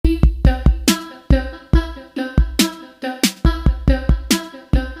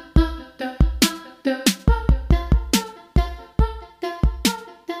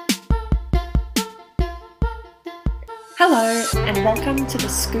Welcome to the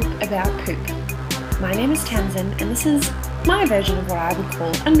Scoop About Poop. My name is Tamsin, and this is my version of what I would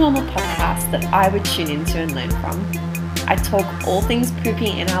call a normal podcast that I would tune into and learn from. I talk all things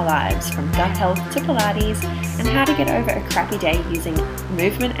poopy in our lives, from gut health to Pilates and how to get over a crappy day using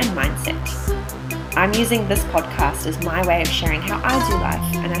movement and mindset. I'm using this podcast as my way of sharing how I do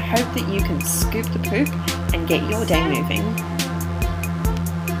life, and I hope that you can scoop the poop and get your day moving.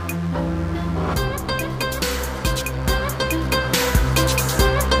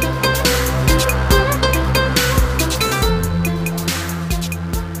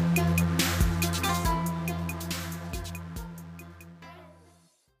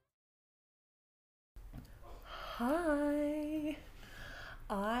 Hi,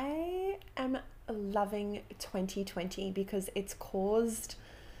 I am loving 2020 because it's caused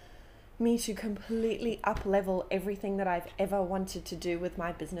me to completely up-level everything that I've ever wanted to do with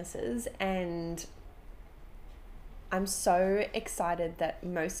my businesses, and I'm so excited that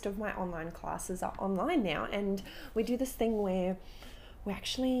most of my online classes are online now, and we do this thing where we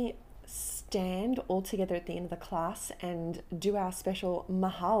actually stand all together at the end of the class and do our special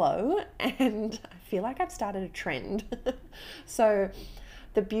mahalo, and I feel like I've started a trend. So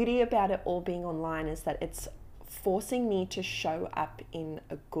the beauty about it all being online is that it's forcing me to show up in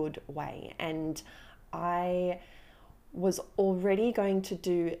a good way, and I was already going to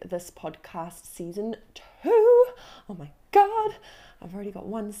do this podcast season 2. Oh my god, I've already got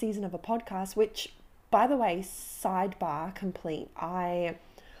one season of a podcast, which, by the way, sidebar complete, I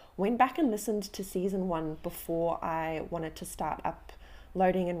went back and listened to season 1 before I wanted to start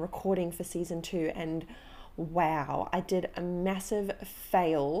uploading and recording for season 2, and wow, I did a massive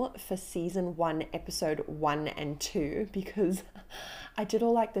fail for season 1, episode 1 and 2, because I did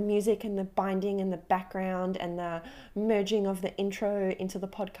all like the music and the binding and the background and the merging of the intro into the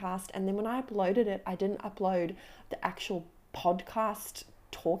podcast, and then when I uploaded it, I didn't upload the actual podcast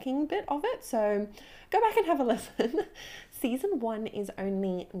talking bit of it. So go back and have a listen. Season 1 is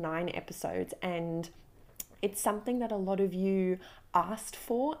only 9 episodes, and it's something that a lot of you asked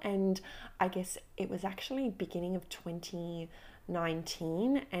for, and I guess it was actually beginning of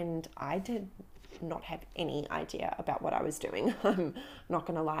 2019, and I did not have any idea about what I was doing. I'm not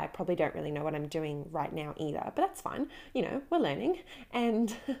gonna lie, I probably don't really know what I'm doing right now either, but that's fine. You know, we're learning.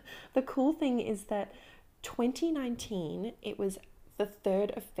 And the cool thing is that 2019, it was the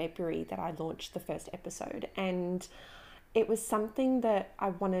 3rd of February that I launched the first episode, and it was something that I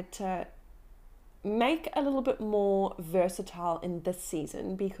wanted to make a little bit more versatile in this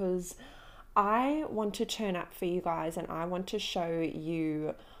season, because I want to turn up for you guys and I want to show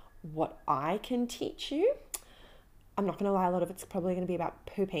you what I can teach you. I'm not going to lie, a lot of it's probably going to be about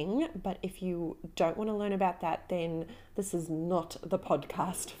pooping, but if you don't want to learn about that, then this is not the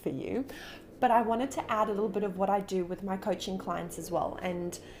podcast for you. But I wanted to add a little bit of what I do with my coaching clients as well,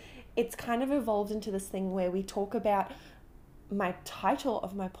 and it's kind of evolved into this thing where we talk about my title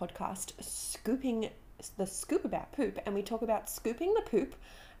of my podcast, Scooping the Scoop About Poop, and we talk about scooping the poop.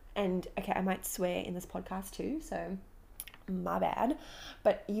 And okay, I might swear in this podcast too, so my bad,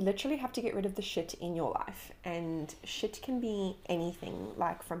 but you literally have to get rid of the shit in your life, and shit can be anything,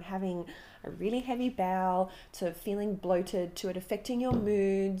 like from having a really heavy bowel to feeling bloated to it affecting your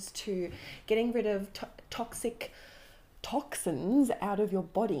moods to getting rid of toxic toxins out of your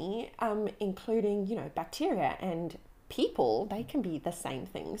body, including, you know, bacteria and people. They can be the same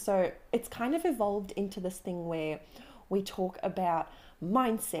thing. So it's kind of evolved into this thing where we talk about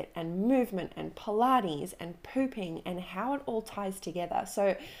mindset and movement and Pilates and pooping and how it all ties together.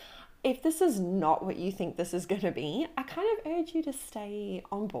 So if this is not what you think this is going to be, I kind of urge you to stay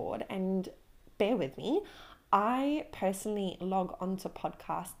on board and bear with me. I personally log onto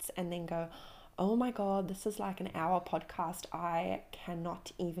podcasts and then go, oh my God, this is like an hour podcast. I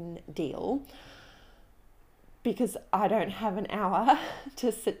cannot even deal, because I don't have an hour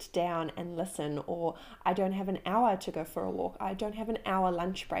to sit down and listen, or I don't have an hour to go for a walk. I don't have an hour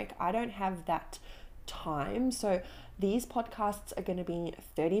lunch break. I don't have that time. So these podcasts are going to be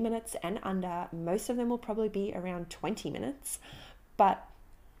 30 minutes and under. Most of them will probably be around 20 minutes, but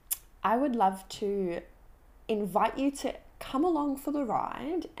I would love to invite you to come along for the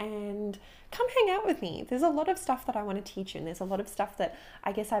ride and come hang out with me. There's a lot of stuff that I want to teach you, and there's a lot of stuff that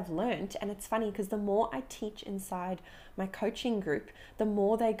I guess I've learned. And it's funny because the more I teach inside my coaching group, the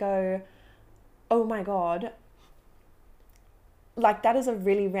more they go, oh my God, like that is a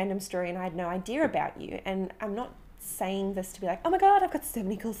really random story and I had no idea about you. And I'm not saying this to be like, oh my God, I've got so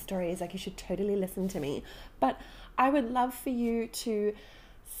many cool stories, like you should totally listen to me. But I would love for you to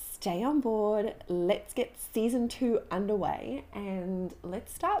stay on board. Let's get season 2 underway and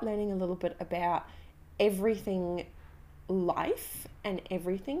let's start learning a little bit about everything life and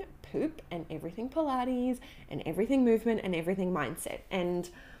everything poop and everything Pilates and everything movement and everything mindset. And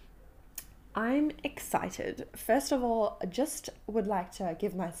I'm excited. First of all, I just would like to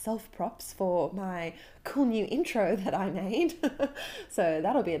give myself props for my cool new intro that I made. So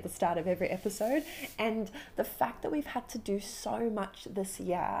that'll be at the start of every episode. And the fact that we've had to do so much this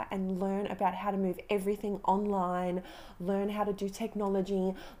year and learn about how to move everything online, learn how to do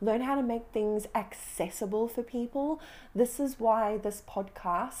technology, learn how to make things accessible for people. This is why this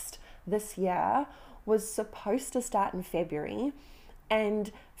podcast this year was supposed to start in February.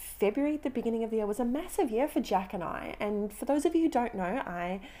 And February at the beginning of the year was a massive year for Jack and I. And for those of you who don't know,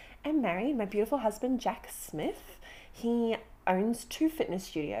 I am married. My beautiful husband, Jack Smith, he owns 2 fitness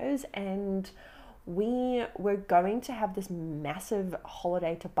studios, and we were going to have this massive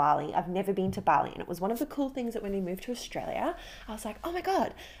holiday to Bali. I've never been to Bali, and it was one of the cool things that when we moved to Australia, I was like, oh my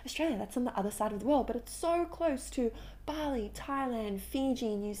God, Australia, that's on the other side of the world, but it's so close to Bali, Thailand,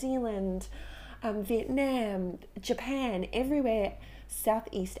 Fiji, New Zealand, Vietnam, Japan, everywhere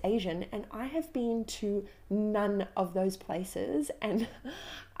Southeast Asian, and I have been to none of those places, and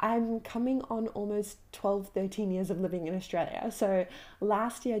I'm coming on almost 13 years of living in Australia. So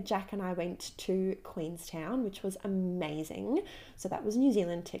last year Jack and I went to Queenstown, which was amazing. So that was New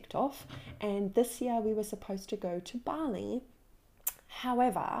Zealand ticked off, and this year we were supposed to go to Bali.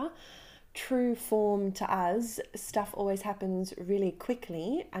 However, true form to us, stuff always happens really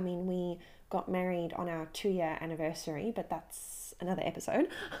quickly. I mean, we got married on our 2-year anniversary, but that's another episode.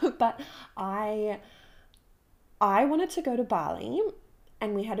 But I wanted to go to Bali,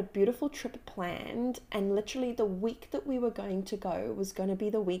 and we had a beautiful trip planned, and literally the week that we were going to go was going to be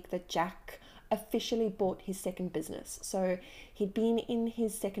the week that Jack officially bought his second business. So he'd been in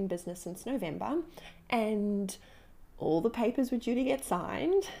his second business since November, and all the papers were due to get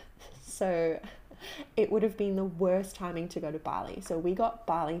signed. So it would have been the worst timing to go to Bali. So we got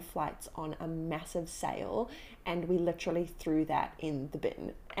Bali flights on a massive sale, and we literally threw that in the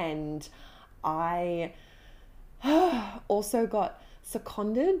bin. And I also got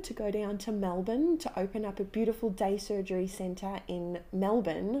seconded to go down to Melbourne to open up a beautiful day surgery centre in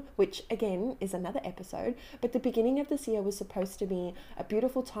Melbourne, which again is another episode. But the beginning of this year was supposed to be a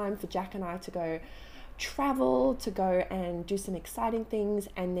beautiful time for Jack and I to go travel, to go and do some exciting things,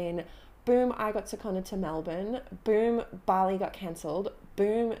 and then boom, I got seconded to Melbourne. Boom, Bali got cancelled.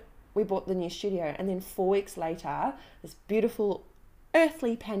 Boom, we bought the new studio. And then 4 weeks later, this beautiful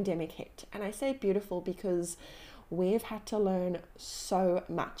earthly pandemic hit. And I say beautiful because we've had to learn so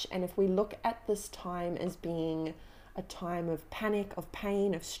much. And if we look at this time as being a time of panic, of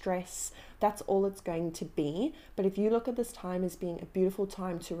pain, of stress, that's all it's going to be. But if you look at this time as being a beautiful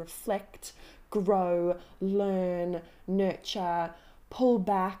time to reflect, grow, learn, nurture, pull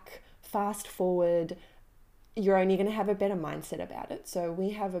back, fast forward, you're only going to have a better mindset about it. So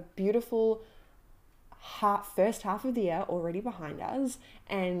we have a beautiful first half of the year already behind us,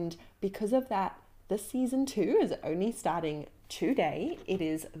 and because of that, this season 2 is only starting today. It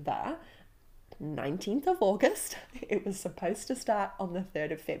is the 19th of August. It was supposed to start on the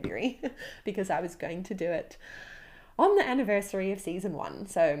 3rd of February because I was going to do it on the anniversary of season 1.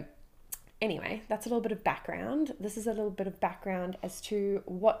 So anyway, that's a little bit of background. This is a little bit of background as to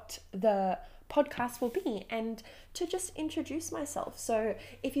what the podcast will be, and to just introduce myself. So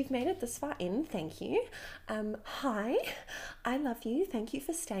if you've made it this far in, thank you. Hi, I love you. Thank you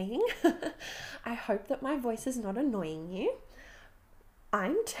for staying. I hope that my voice is not annoying you.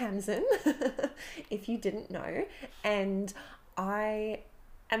 I'm Tamsin, if you didn't know, and I've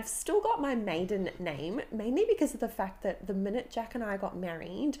still got my maiden name, mainly because of the fact that the minute Jack and I got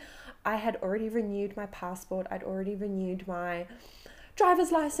married, I had already renewed my passport. I'd already renewed my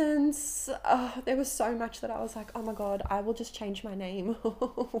driver's license. There was so much that I was like, oh my God, I will just change my name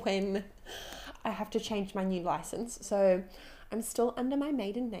when I have to change my new license. So I'm still under my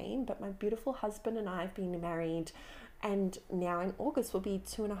maiden name, but my beautiful husband and I have been married, and now in August will be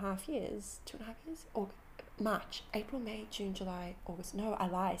 2.5 years. 2.5 years? Or March, April, May, June, July, August. No, I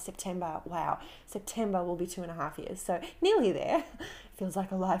lie. September. Wow. September will be 2.5 years. So nearly there. Feels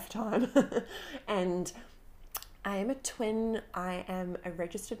like a lifetime. And I am a twin. I am a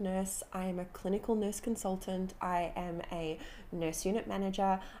registered nurse. I am a clinical nurse consultant. I am a nurse unit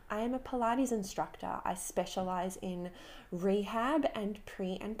manager. I am a Pilates instructor. I specialize in rehab and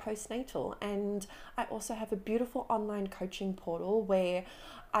pre and postnatal. And I also have a beautiful online coaching portal where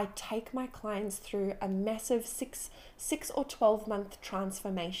I take my clients through a massive 6 or 12 month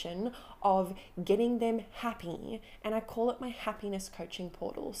transformation of getting them happy. And I call it my happiness coaching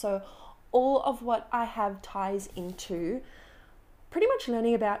portal. So all of what I have ties into pretty much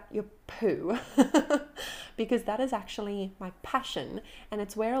learning about your poo because that is actually my passion, and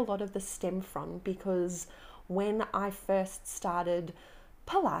it's where a lot of this stem from. Because when I first started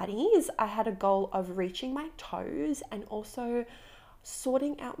Pilates, I had a goal of reaching my toes and also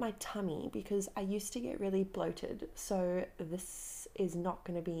sorting out my tummy, because I used to get really bloated. So this is not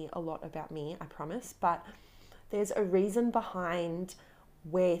going to be a lot about me, I promise, but there's a reason behind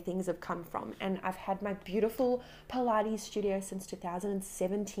where things have come from. And I've had my beautiful Pilates studio since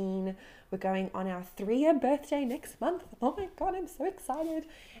 2017. We're going on our 3-year birthday next month. Oh my God, I'm so excited.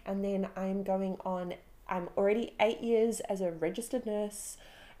 And then I'm already 8 years as a registered nurse.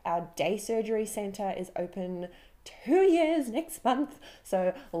 Our day surgery center is open 2 years next month.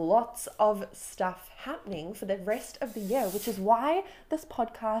 So lots of stuff happening for the rest of the year, which is why this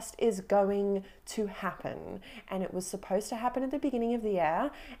podcast is going to happen. And it was supposed to happen at the beginning of the year.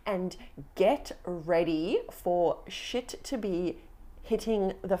 And get ready for shit to be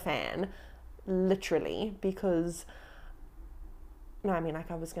hitting the fan, literally, because no, I mean, like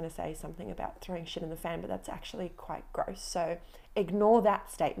I was going to say something about throwing shit in the fan, but that's actually quite gross. So ignore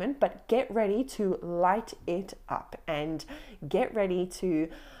that statement, but get ready to light it up and get ready to,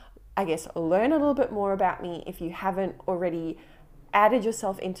 I guess, learn a little bit more about me. If you haven't already added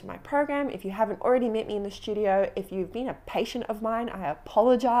yourself into my program, if you haven't already met me in the studio, if you've been a patient of mine, I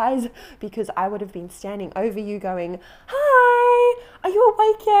apologize, because I would have been standing over you going, hi, are you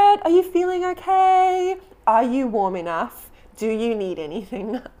awake yet? Are you feeling okay? Are you warm enough? Do you need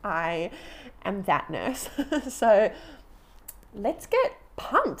anything? I am that nurse. So let's get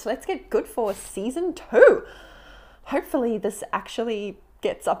pumped. Let's get good for season 2. Hopefully this actually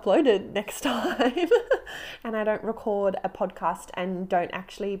gets uploaded next time and I don't record a podcast and don't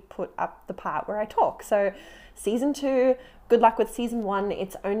actually put up the part where I talk. So season 2, good luck with season 1.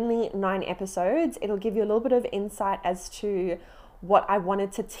 It's only 9 episodes. It'll give you a little bit of insight as to what I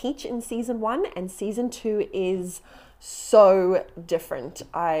wanted to teach in season 1, and season 2 is so different,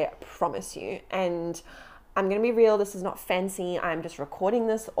 I promise you. And I'm going to be real, this is not fancy. I'm just recording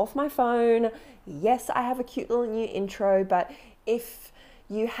this off my phone. Yes, I have a cute little new intro, but if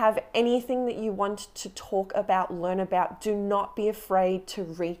you have anything that you want to talk about, learn about, do not be afraid to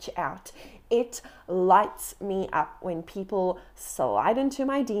reach out. It lights me up when people slide into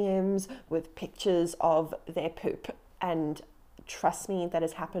my DMs with pictures of their poop. And trust me, that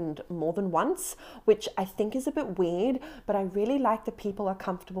has happened more than once, which I think is a bit weird, but I really like that people are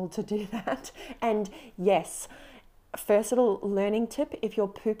comfortable to do that. And yes, first little learning tip, if your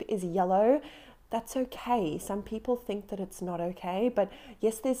poop is yellow, that's okay. Some people think that it's not okay, but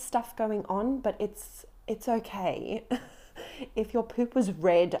yes, there's stuff going on, but it's okay. If your poop was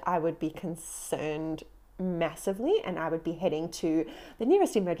red, I would be concerned massively, and I would be heading to the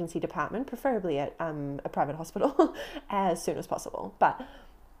nearest emergency department, preferably at a private hospital, as soon as possible. But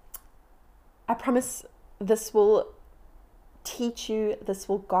I promise this will teach you, this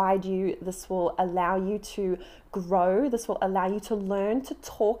will guide you, this will allow you to grow, this will allow you to learn to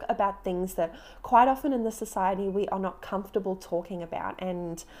talk about things that quite often in this society we are not comfortable talking about.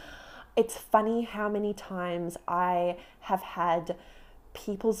 And it's funny how many times I have had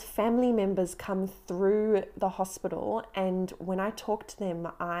people's family members come through the hospital, and when I talk to them,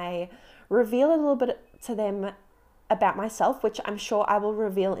 I reveal a little bit to them about myself, which I'm sure I will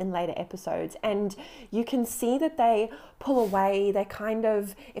reveal in later episodes. And you can see that they pull away. They kind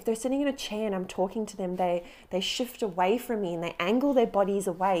of, if they're sitting in a chair and I'm talking to them, they shift away from me and they angle their bodies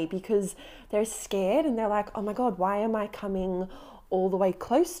away because they're scared, and they're like, oh my God, why am I coming all the way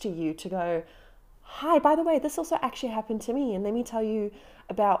close to you to go, hi, by the way, this also actually happened to me, and let me tell you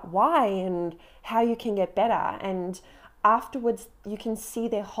about why and how you can get better. And afterwards, you can see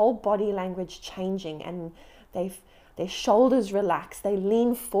their whole body language changing, and their shoulders relax, they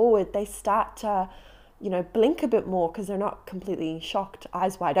lean forward, they start to, blink a bit more because they're not completely shocked,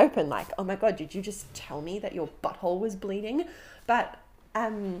 eyes wide open, like, oh my God, did you just tell me that your butthole was bleeding? But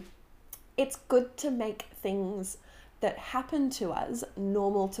it's good to make things that happen to us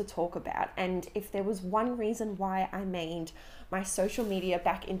normal to talk about. And if there was one reason why I made my social media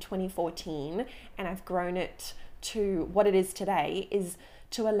back in 2014 and I've grown it to what it is today, is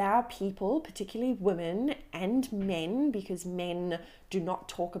to allow people, particularly women and men, because men do not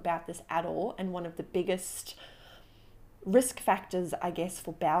talk about this at all. And one of the biggest risk factors, I guess,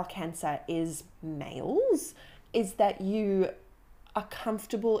 for bowel cancer is males, is that you are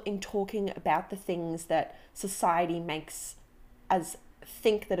comfortable in talking about the things that society makes us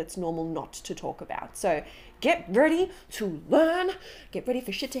think that it's normal not to talk about. So get ready to learn, get ready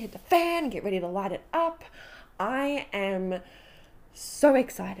for shit to hit the fan, get ready to light it up. I am so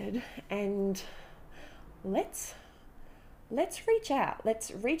excited, and let's reach out.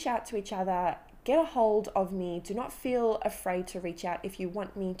 Let's reach out to each other, get a hold of me. Do not feel afraid to reach out if you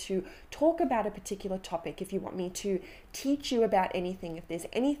want me to talk about a particular topic, if you want me to teach you about anything, if there's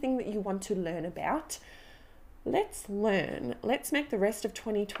anything that you want to learn about. Let's learn. Let's make the rest of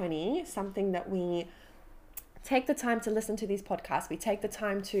 2020 something that we take the time to listen to these podcasts. We take the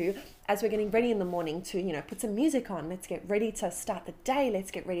time to, as we're getting ready in the morning, to, put some music on. Let's get ready to start the day.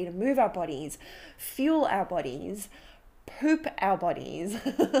 Let's get ready to move our bodies, fuel our bodies, poop our bodies.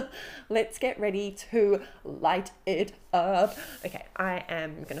 Let's get ready to light it up. Okay, I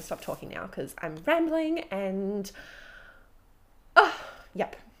am going to stop talking now because I'm rambling and,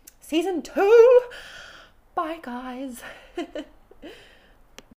 yep. Season 2. Bye, guys.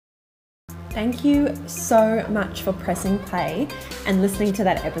 Thank you so much for pressing play and listening to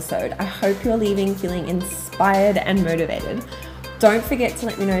that episode. I hope you're leaving feeling inspired and motivated. Don't forget to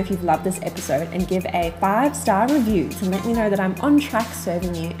let me know if you've loved this episode and give a 5-star review to let me know that I'm on track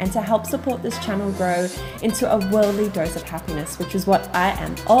serving you and to help support this channel grow into a worldly dose of happiness, which is what I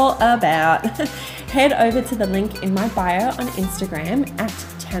am all about. Head over to the link in my bio on Instagram at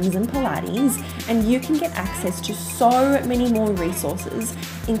Tamsin Pilates, and you can get access to so many more resources,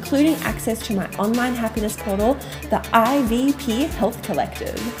 including access to my online happiness portal, the IVP Health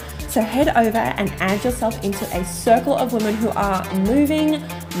Collective. So head over and add yourself into a circle of women who are moving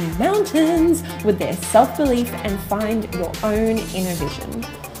mountains with their self-belief and find your own inner vision.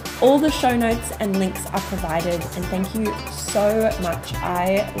 All the show notes and links are provided, and thank you so much.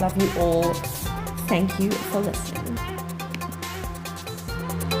 I love you all. Thank you for listening.